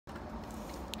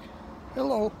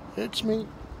Hello, it's me,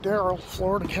 Daryl,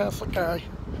 Florida Catholic guy.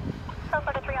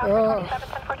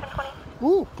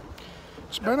 Woo!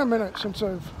 It's been a minute since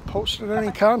I've posted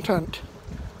any content.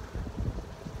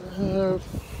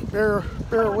 Bear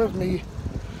with me.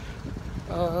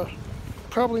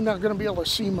 Probably not going to be able to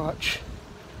see much,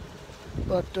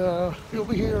 but you'll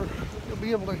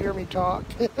be able to hear me talk.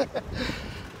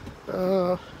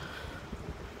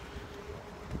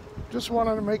 Just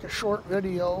wanted to make a short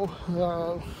video.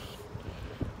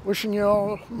 Wishing you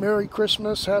all Merry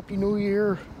Christmas, Happy New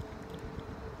Year.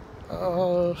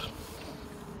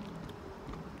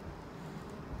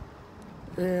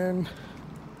 And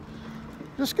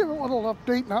just give a little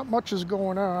update. Not much is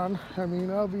going on. I mean,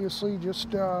 obviously,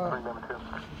 just got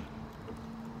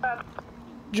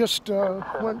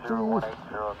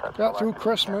through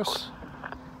Christmas.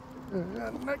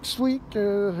 Next week,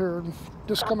 or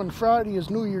this coming Friday, is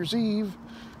New Year's Eve.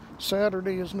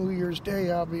 Saturday is New Year's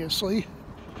Day, obviously.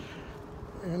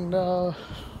 And I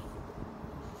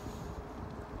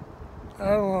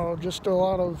don't know, just a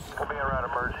lot of... Coming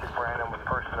around emergency Brandon with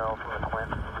personnel from the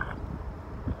Twins.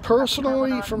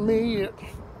 Personally, for me, it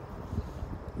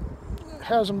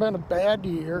hasn't been a bad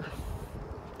year.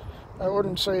 I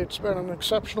wouldn't say it's been an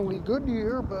exceptionally good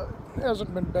year, but it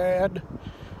hasn't been bad.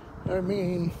 I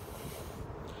mean,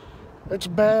 it's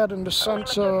bad in the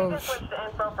sense of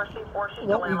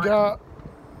what we got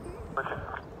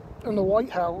in the White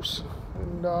House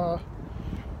and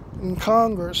in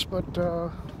Congress, but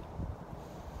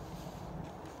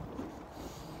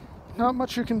not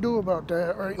much you can do about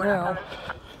that right now.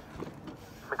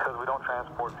 Because we don't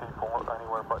transport people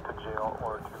anywhere but to jail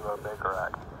or to Baker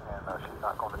Act, and she's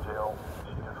not going to jail.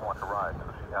 She just wants to ride,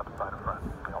 so she has to sign a friend.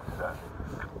 We don't do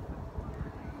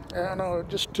that. I know,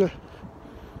 just to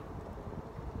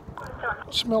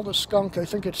smell the skunk. I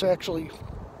think it's actually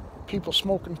people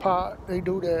smoking pot. They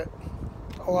do that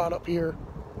a lot up here.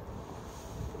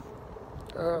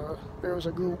 There was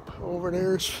a group over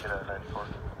there.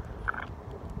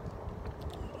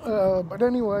 But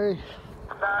anyway,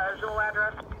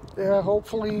 yeah,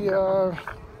 hopefully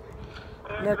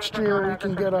next year we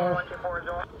can get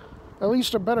at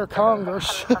least a better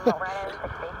Congress.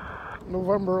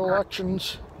 November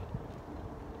elections.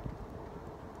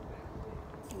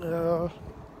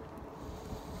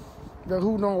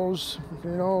 Who knows?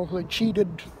 You know, they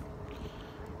cheated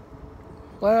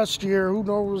last year. Who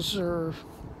knows?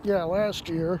 Last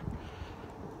year.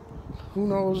 Who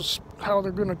knows how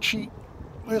they're going to cheat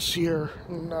this year?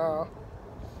 And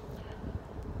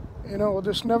you know,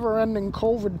 this never-ending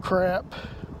COVID crap.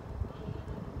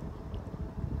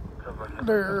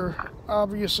 They're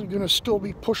obviously going to still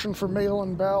be pushing for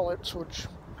mail-in ballots, which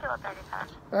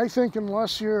I think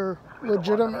unless you're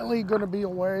legitimately going to be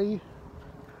away,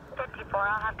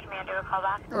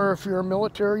 or if you're a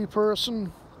military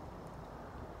person,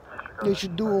 they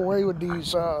should do away with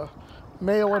these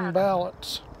mail-in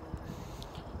ballots.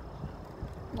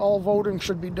 All voting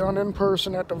should be done in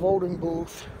person at the voting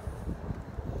booth.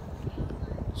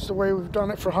 It's the way we've done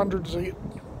it for hundreds of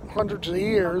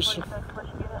years.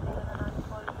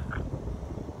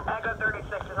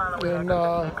 And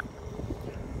I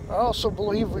also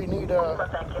believe we need a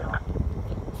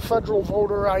federal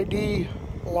voter ID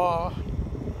law,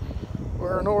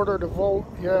 where in order to vote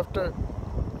you have to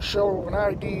show an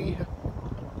ID.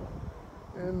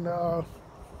 And now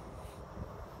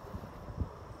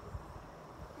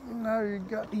you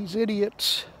got these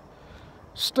idiots,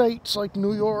 states like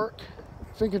New York.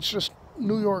 I think it's just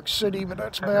New York City, but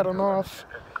that's bad enough,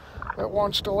 that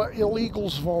wants to let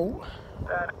illegals vote.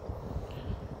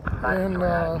 And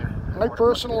my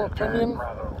personal opinion,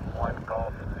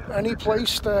 any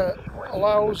place that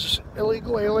allows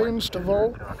illegal aliens to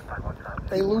vote,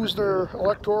 they lose their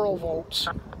electoral votes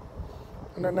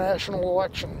in the national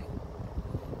election.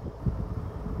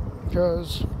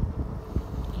 Because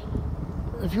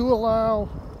if you allow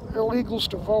illegals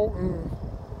to vote in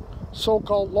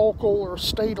so-called local or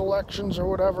state elections or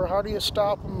whatever, how do you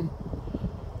stop them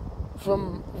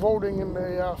from voting in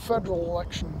the federal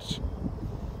elections?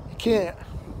 You can't.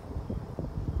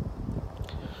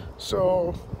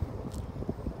 So,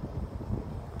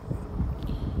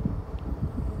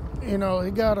 you know,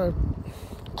 you gotta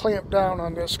clamp down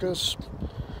on this, because,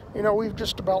 you know, we've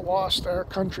just about lost our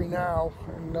country now,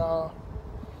 and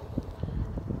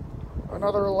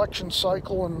another election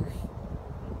cycle, and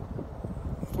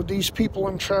with these people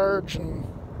in charge, and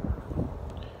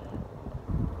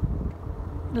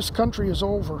this country is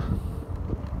over.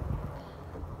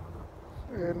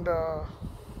 And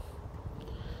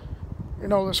you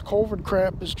know, this COVID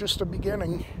crap is just the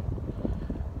beginning.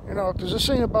 You know, because this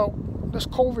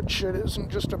COVID shit isn't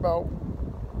just about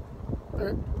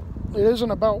it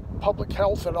isn't about public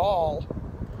health at all.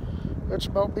 It's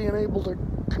about being able to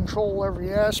control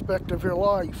every aspect of your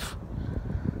life.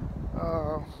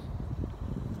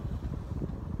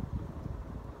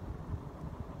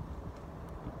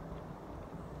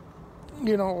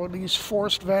 You know, these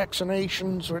forced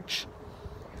vaccinations, which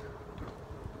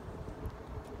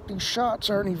these shots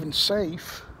aren't even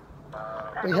safe.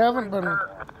 They haven't been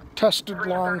tested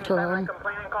long term.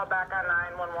 Call back on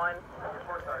 911.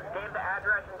 Gave the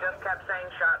address and just kept saying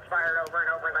shots fired over and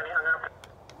over, and then he hung up.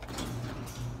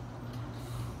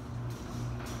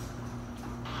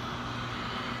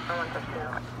 No one took two.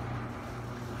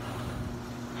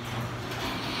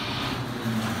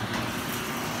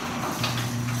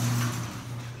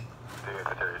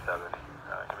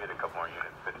 Give me a couple more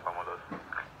units, 51 of those.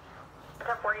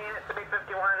 10-4 units to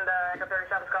B51, Echo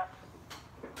 37's call.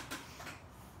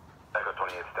 Echo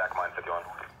 28, stack mine, 51.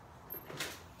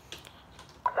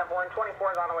 10-4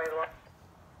 24 is on the way as well.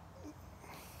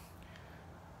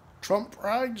 Trump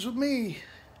rides with me.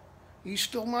 He's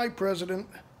still my president.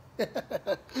 Echo 36,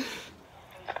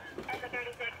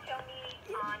 show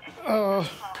me on Echo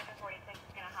 46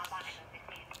 is going to hop on Echo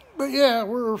 16. But yeah,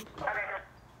 we're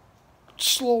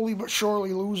slowly but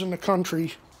surely losing the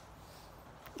country.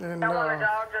 And Tell on the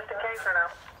dog just in case or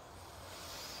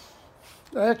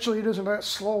no? actually, it isn't that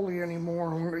slowly anymore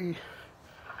when we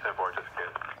 10-4, just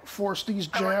kidding. force these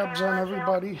jabs on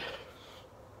everybody.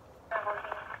 Can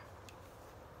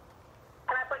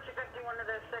I put you 51 to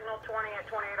this signal 20 at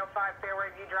 2805 Fairway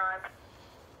View Drive?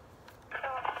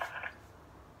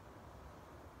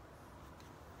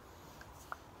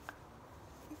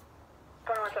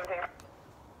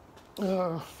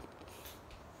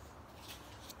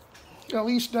 At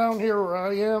least down here where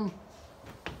I am,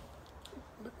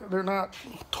 they're not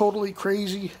totally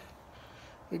crazy.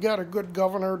 We got a good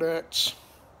governor that's,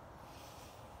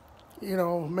 you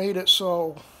know, made it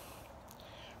so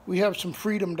we have some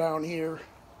freedom down here.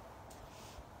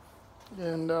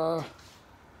 And Echo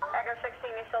 16,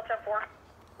 you still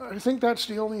 10-4? I think that's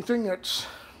the only thing that's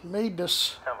made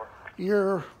this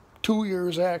year, 2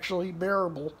 years actually,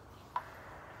 bearable.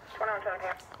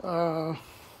 21-17.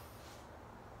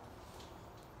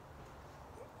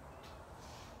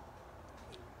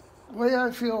 The way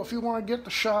I feel, if you want to get the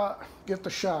shot, get the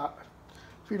shot.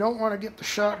 If you don't want to get the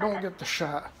shot, don't get the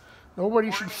shot.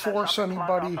 Nobody should force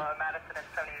anybody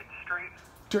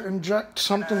to inject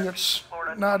something that's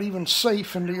not even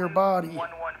safe into your body.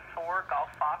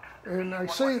 And I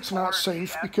say it's not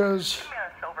safe because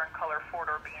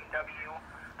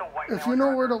if you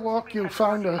know where to look, you'll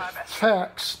find the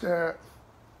facts that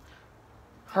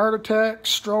heart attacks,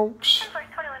 strokes,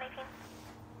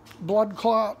 blood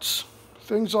clots,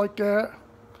 things like that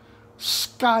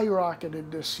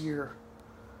skyrocketed this year.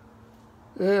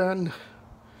 And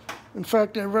in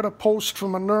fact, I read a post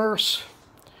from a nurse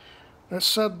that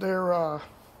said their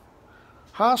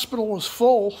hospital was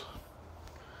full,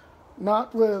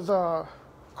 not with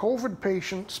COVID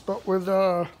patients, but with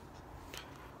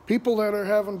people that are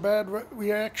having bad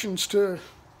reactions to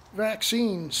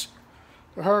vaccines.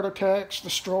 The heart attacks, the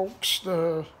strokes,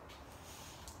 the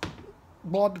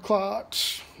blood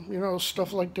clots, you know,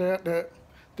 stuff like that that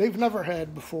they've never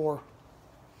had before.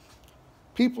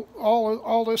 People,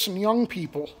 all this in young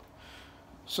people.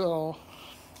 So,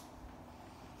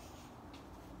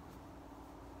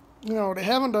 you know, they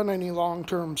haven't done any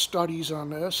long-term studies on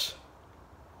this.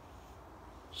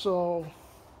 So,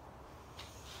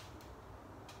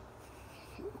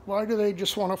 why do they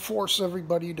just want to force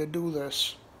everybody to do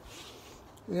this?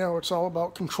 You know, it's all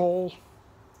about control.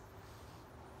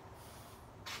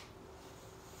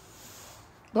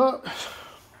 But,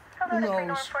 who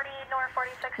knows?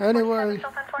 Anyway,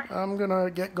 I'm gonna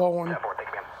get going.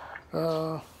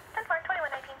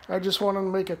 I just wanted to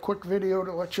make a quick video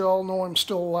to let you all know I'm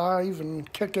still alive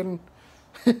and kicking.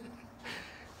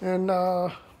 And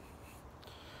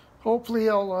hopefully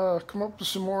I'll come up with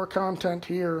some more content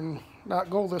here and not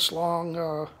go this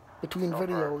long between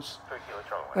videos.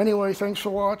 Anyway, thanks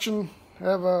for watching.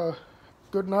 Have a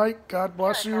good night. God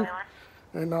bless you.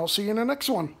 And I'll see you in the next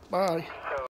one. Bye.